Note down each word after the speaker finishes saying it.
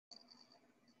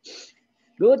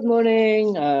Good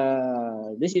morning.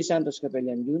 This is Santos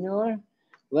Capellan Jr.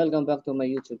 Welcome back to my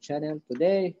YouTube channel.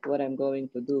 Today, what I'm going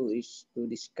to do is to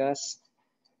discuss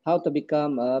how to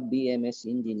become a BMS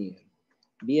engineer.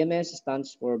 BMS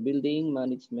stands for Building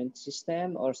Management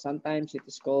System, or sometimes it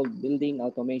is called Building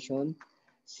Automation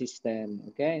System.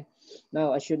 Okay.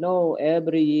 Now, as you know,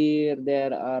 every year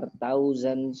there are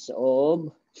thousands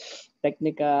of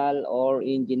technical or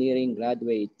engineering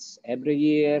graduates. Every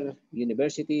year,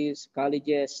 universities,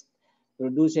 colleges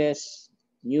produces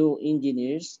new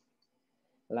engineers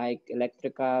like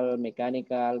electrical,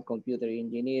 mechanical, computer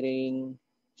engineering,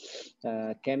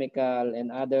 chemical,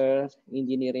 and other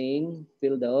engineering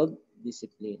field of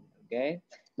discipline. Okay.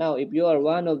 Now, if you are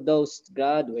one of those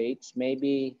graduates,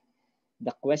 maybe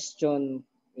the question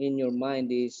in your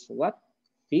mind is, what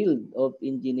field of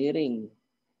engineering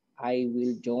I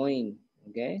will join?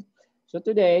 Okay. So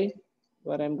today,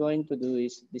 what I'm going to do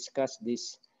is discuss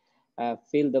this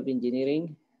field of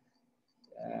engineering,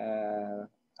 uh,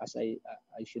 as I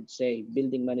should say,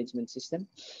 building management system.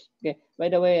 Okay. By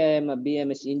the way, I am a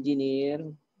BMS engineer.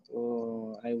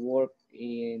 I work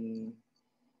in,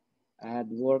 I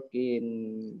had worked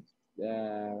in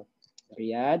uh,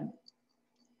 Riyadh,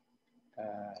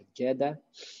 Jeddah,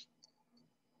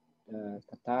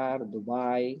 Qatar,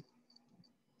 Dubai,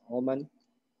 Oman.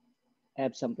 I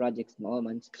have some projects in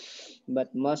Oman,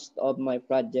 but most of my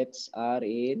projects are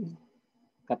in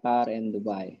Qatar and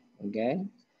Dubai. Okay.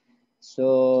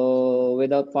 So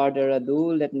without further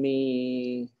ado, let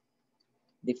me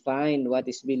define what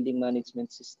is building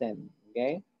management system.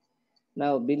 Okay.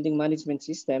 Now, building management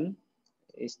system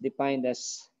is defined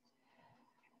as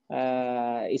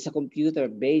it's a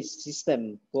computer-based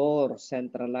system for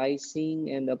centralizing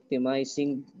and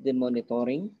optimizing the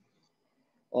monitoring,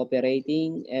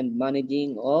 operating, and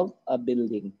managing of a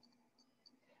building.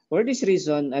 For this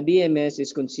reason, a BMS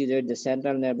is considered the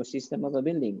central nervous system of a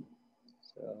building.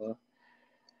 So,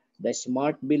 the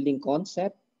smart building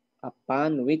concept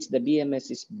upon which the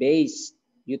BMS is based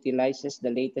utilizes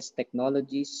the latest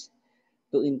technologies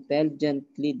to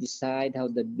intelligently decide how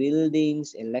the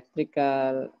building's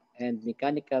electrical and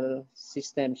mechanical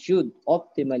system should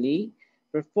optimally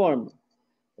perform.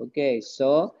 Okay,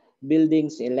 so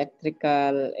buildings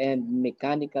electrical and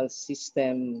mechanical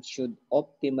system should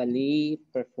optimally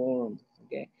perform.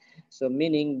 Okay, so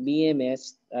meaning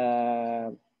BMS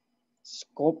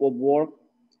scope of work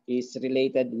is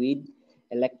related with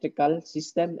electrical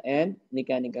system and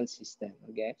mechanical system.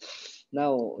 Okay,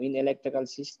 now in electrical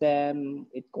system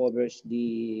it covers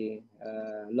the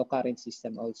low current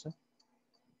system also,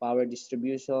 power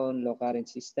distribution, low current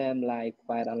system like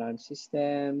fire alarm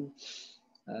system,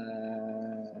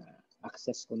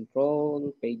 access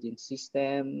control, paging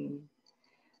system,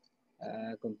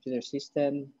 computer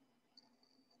system.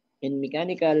 In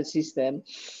mechanical system,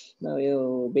 now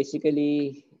you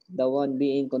basically the one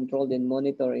being controlled and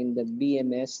monitored in the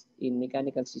BMS in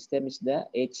mechanical system is the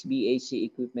HVAC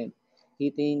equipment,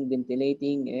 heating,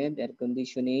 ventilating, and air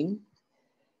conditioning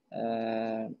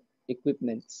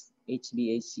equipments,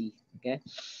 HVAC. Okay.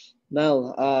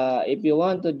 Now, if you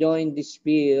want to join this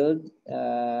field,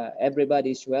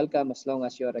 everybody is welcome as long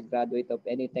as you are a graduate of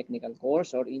any technical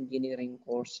course or engineering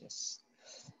courses.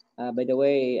 By the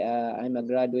way, I'm a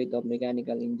graduate of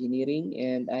mechanical engineering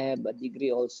and I have a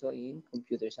degree also in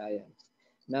computer science.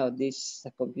 Now, this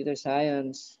computer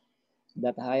science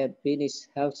that I had finished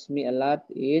helps me a lot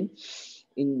in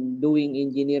doing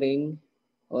engineering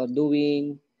or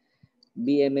doing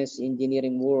BMS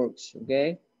engineering works.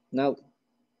 Okay. Now,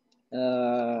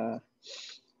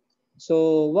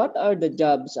 so what are the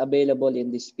jobs available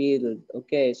in this field?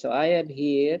 Okay, so I have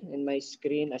here in my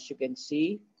screen, as you can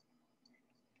see,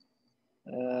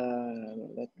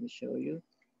 let me show you.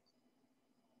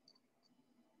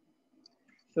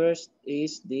 First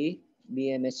is the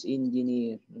BMS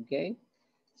engineer. Okay,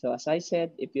 so as I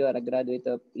said, if you are a graduate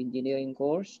of engineering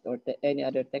course or any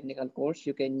other technical course,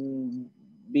 you can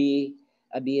be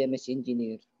a BMS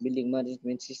engineer, building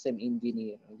management system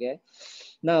engineer. Okay,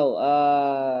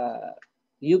 now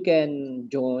you can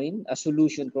join a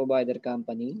solution provider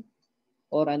company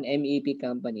or an MEP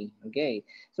company. Okay,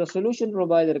 so solution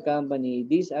provider company,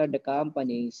 these are the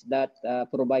companies that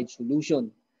provide solution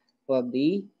for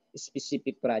the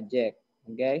specific project.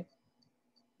 Okay,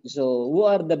 so who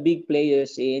are the big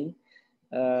players in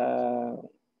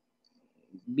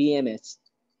BMS?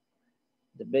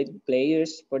 The big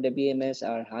players for the BMS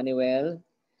are Honeywell,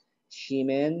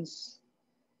 Siemens,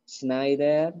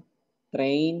 Schneider,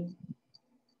 Train,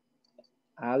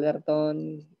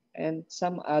 Allerton, and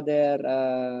some other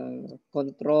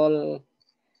control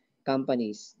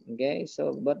companies. Okay,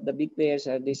 so but the big players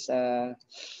are these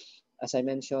as I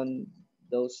mentioned,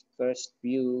 those first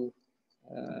few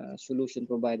solution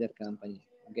provider company.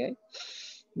 Okay.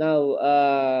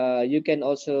 Now, you can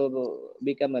also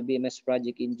become a BMS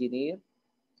project engineer.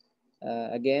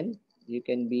 Again, you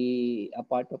can be a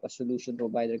part of a solution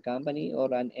provider company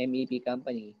or an MEP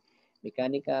company,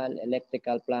 mechanical,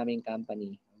 electrical, plumbing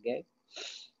company. Okay.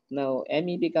 Now,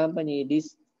 MEP company,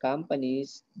 these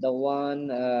companies, the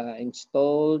one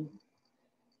installed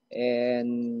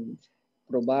and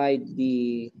provide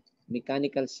the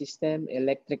mechanical system,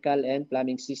 electrical, and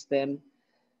plumbing system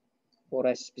for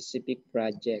a specific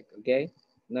project. Okay.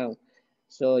 Now,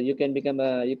 so you can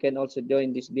you can also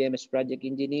join this BMS project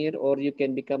engineer, or you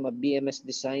can become a BMS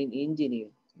design engineer.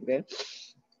 Okay.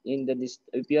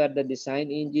 If you are the design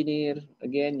engineer,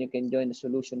 again, you can join a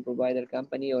solution provider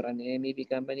company or an MEP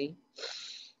company.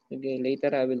 Okay.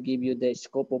 Later, I will give you the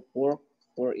scope of work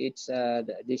for each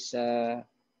this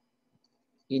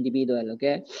individual.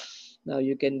 Okay. Now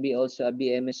you can be also a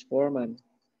BMS foreman.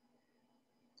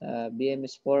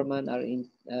 BMS foreman are in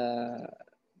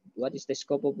what is the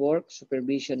scope of work?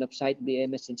 Supervision of site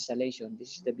BMS installation.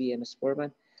 This is the BMS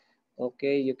foreman.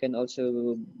 Okay, you can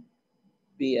also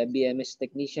be a BMS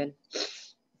technician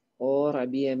or a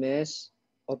BMS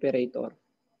operator.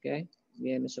 Okay,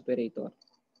 BMS operator.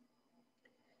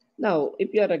 Now,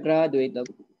 if you are a graduate of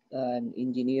an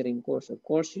engineering course, of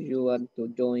course, you want to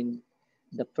join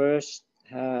the first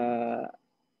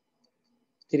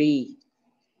three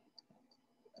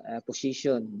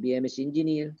position: BMS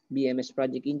engineer, BMS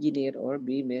project engineer, or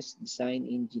BMS design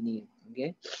engineer.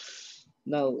 Okay.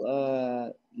 Now,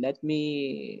 let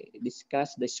me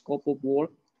discuss the scope of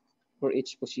work for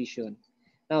each position.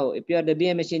 Now, if you are the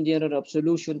BMS engineer of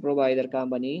solution provider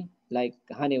company like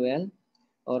Honeywell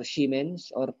or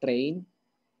Siemens or Train,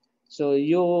 so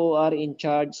you are in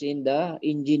charge in the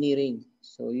engineering.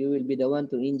 So you will be the one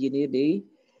to engineer the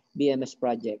BMS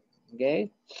project.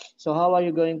 Okay. So how are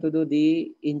you going to do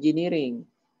the engineering?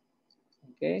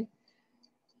 Okay.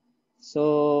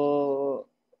 So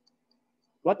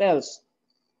what else?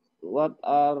 What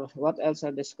else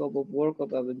are the scope of work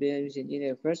of a BMS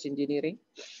engineer? First, engineering,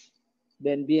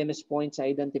 then BMS points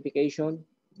identification,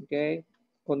 okay,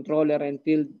 controller and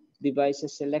field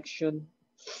devices selection,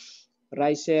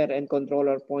 riser and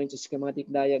controller points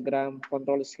schematic diagram,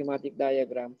 control schematic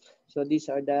diagram. So these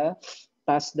are the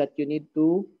tasks that you need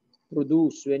to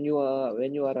produce when you are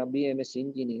a BMS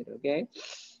engineer. Okay.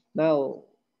 Now,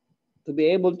 to be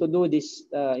able to do this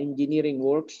engineering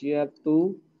works, you have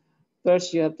to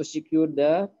first you have to secure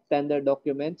the tender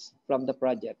documents from the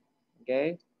project.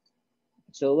 Okay.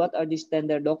 So what are these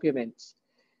tender documents?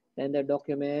 Tender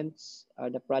documents are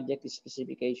the project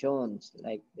specifications,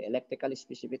 like the electrical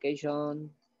specification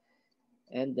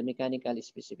and the mechanical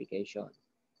specification.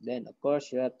 Then, of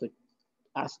course, you have to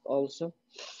ask also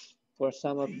for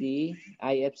some of the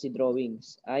IFC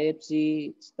drawings.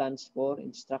 IFC stands for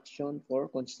Instruction for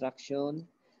Construction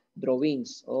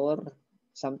Drawings, or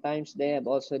sometimes they have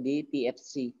also the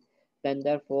TFC,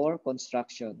 Tender for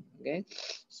Construction. Okay,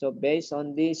 so based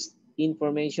on this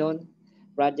information,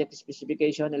 project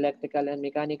specification, electrical and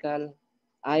mechanical,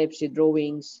 IFC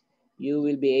drawings, you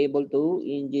will be able to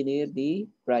engineer the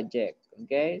project.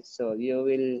 Okay, so you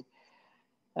will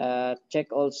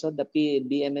check also the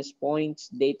BMS points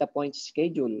data points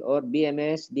schedule, or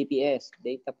BMS DPS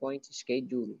data points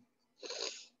schedule.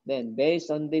 Then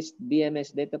based on this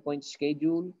BMS data point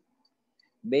schedule,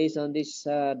 based on this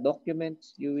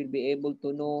documents, you will be able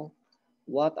to know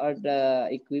what are the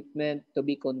equipment to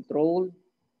be controlled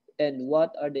and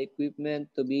what are the equipment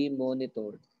to be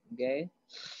monitored. Okay.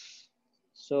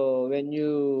 So when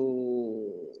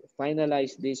you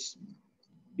finalize this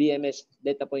BMS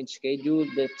data point schedule,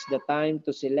 that's the time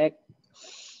to select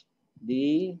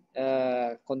the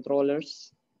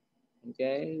controllers,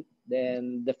 okay,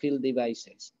 then the field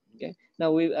devices. Okay.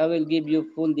 Now I will give you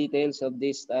full details of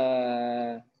this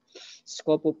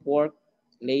scope of work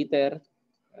later.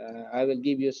 I will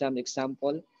give you some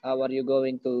example. How are you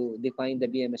going to define the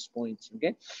BMS points?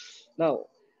 Okay. Now,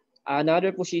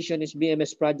 another position is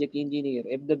BMS project engineer.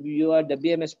 If you are the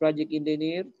BMS project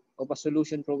engineer of a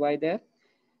solution provider,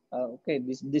 okay,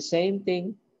 the same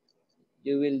thing.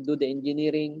 You will do the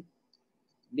engineering,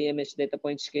 BMS data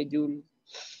point schedule,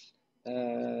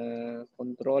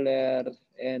 controller,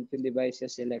 and field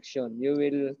devices selection. You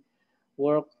will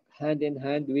work hand in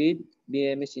hand with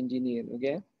BMS engineer,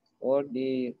 okay, or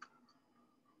the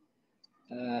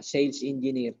sales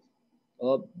engineer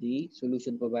of the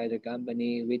solution provider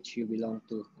company which you belong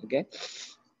to. Okay.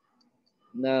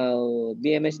 Now,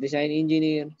 BMS design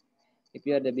engineer. If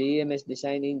you are the BMS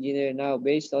design engineer, now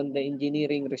based on the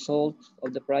engineering results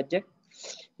of the project,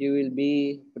 you will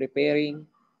be preparing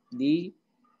the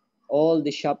all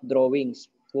the shop drawings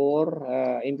for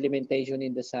implementation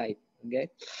in the site. Okay,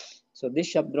 so these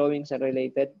shop drawings are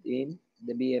related in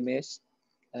the BMS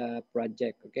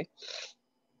project. Okay.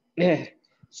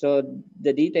 So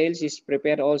the details is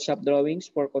prepare all shop drawings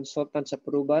for consultant's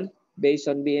approval based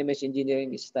on BMS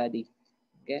engineering study.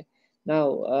 Okay.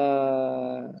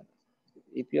 Now,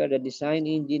 if you are the design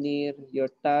engineer, your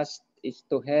task is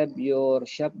to have your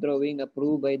shop drawing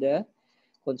approved by the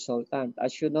consultant.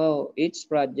 As you know, each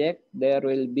project there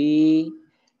will be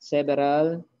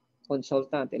several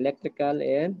consultant, electrical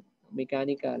and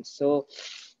mechanical. So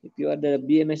if you are the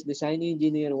BMS design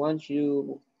engineer, once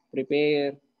you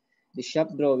prepare the shop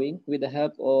drawing with the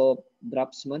help of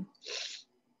draftsman,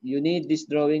 you need this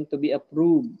drawing to be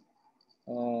approved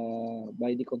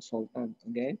by the consultant.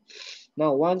 Okay.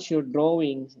 Now, once your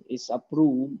drawing is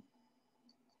approved,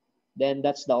 then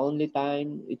that's the only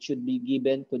time it should be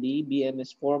given to the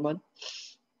BMS foreman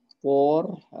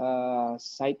for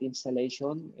site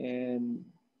installation, and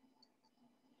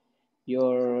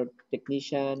your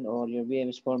technician or your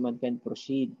BMS foreman can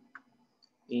proceed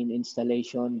in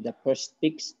installation the first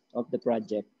fix of the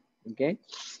project. Okay.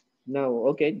 Now,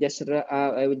 okay, just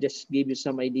I will just give you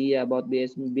some idea about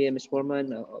BMS foreman.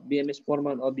 BMS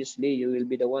foreman, obviously, you will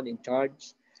be the one in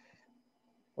charge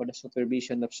for the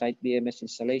supervision of site BMS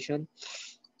installation.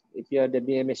 If you are the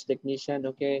BMS technician,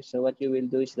 okay, so what you will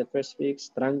do is the first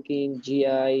fix, trunking,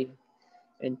 GI,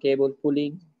 and cable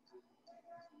pulling,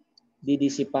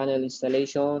 DDC panel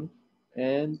installation,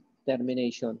 and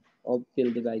termination of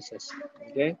field devices.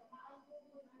 Okay.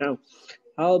 Now,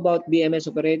 how about BMS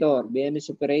operator?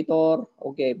 BMS operator,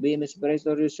 okay, BMS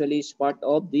operator usually is part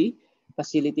of the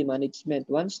facility management.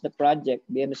 Once the project,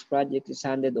 BMS project is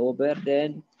handed over,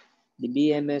 then the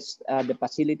BMS, the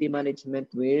facility management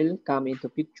will come into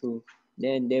picture.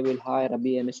 Then they will hire a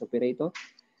BMS operator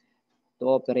to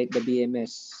operate the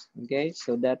BMS. Okay,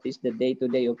 so that is the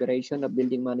day-to-day operation of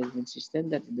building management system.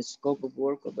 That is the scope of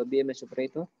work of a BMS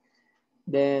operator.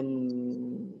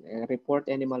 Then report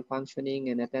any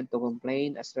malfunctioning and attend to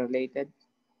complaint as related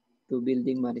to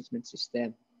building management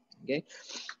system. Okay,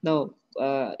 now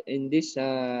in this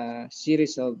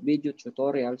series of video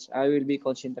tutorials, I will be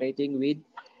concentrating with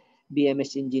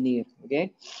BMS engineer.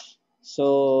 Okay,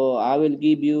 so I will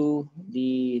give you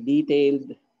the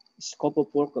detailed scope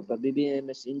of work of a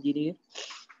BMS engineer.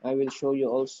 I will show you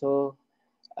also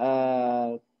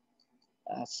a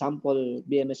sample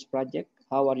BMS project.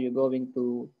 How are you going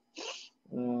to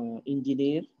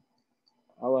engineer?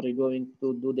 How are you going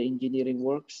to do the engineering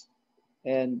works?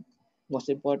 And most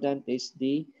important is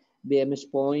the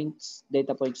BMS points,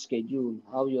 data point schedule,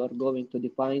 how you are going to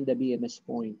define the BMS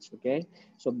points. Okay,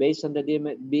 so based on the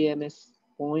BMS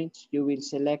points, you will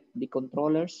select the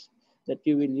controllers that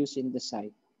you will use in the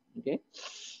site. Okay,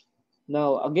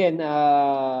 now again,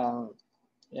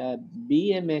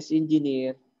 BMS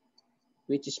engineer,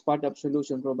 which is part of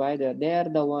solution provider, they are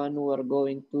the one who are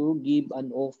going to give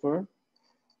an offer.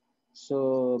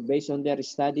 So based on their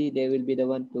study, they will be the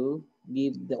one to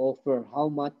give the offer. How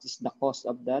much is the cost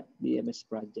of that BMS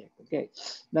project? Okay.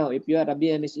 Now, if you are a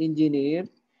BMS engineer,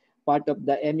 part of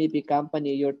the MEP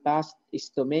company, your task is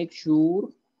to make sure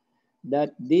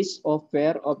that this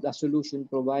offer of the solution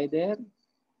provider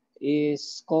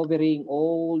is covering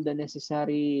all the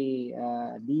necessary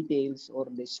details or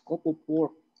the scope of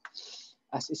work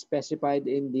as specified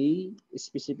in the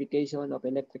specification of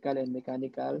electrical and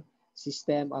mechanical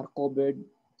system are covered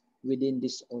within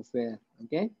this offer.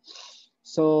 Okay,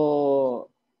 so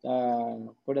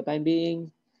for the time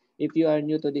being, if you are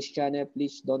new to this channel,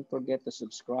 please don't forget to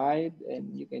subscribe,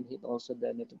 and you can hit also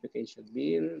the notification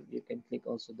bell. You can click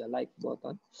also the like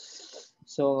button.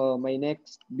 So my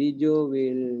next video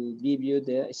will give you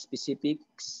the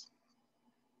specifics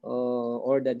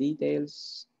or the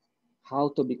details how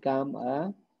to become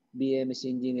a BMS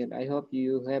engineer. I hope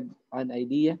you have an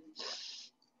idea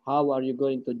how are you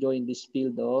going to join this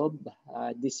field of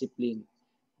discipline,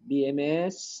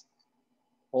 BMS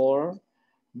or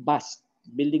BAS,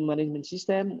 Building Management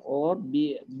System, or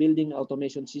Building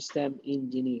Automation System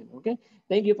Engineer. Okay,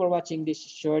 thank you for watching this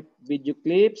short video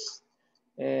clips.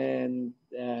 And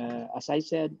as I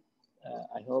said,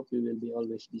 I hope you will be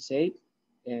always be safe.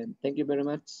 And thank you very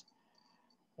much.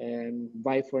 And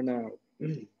bye for now.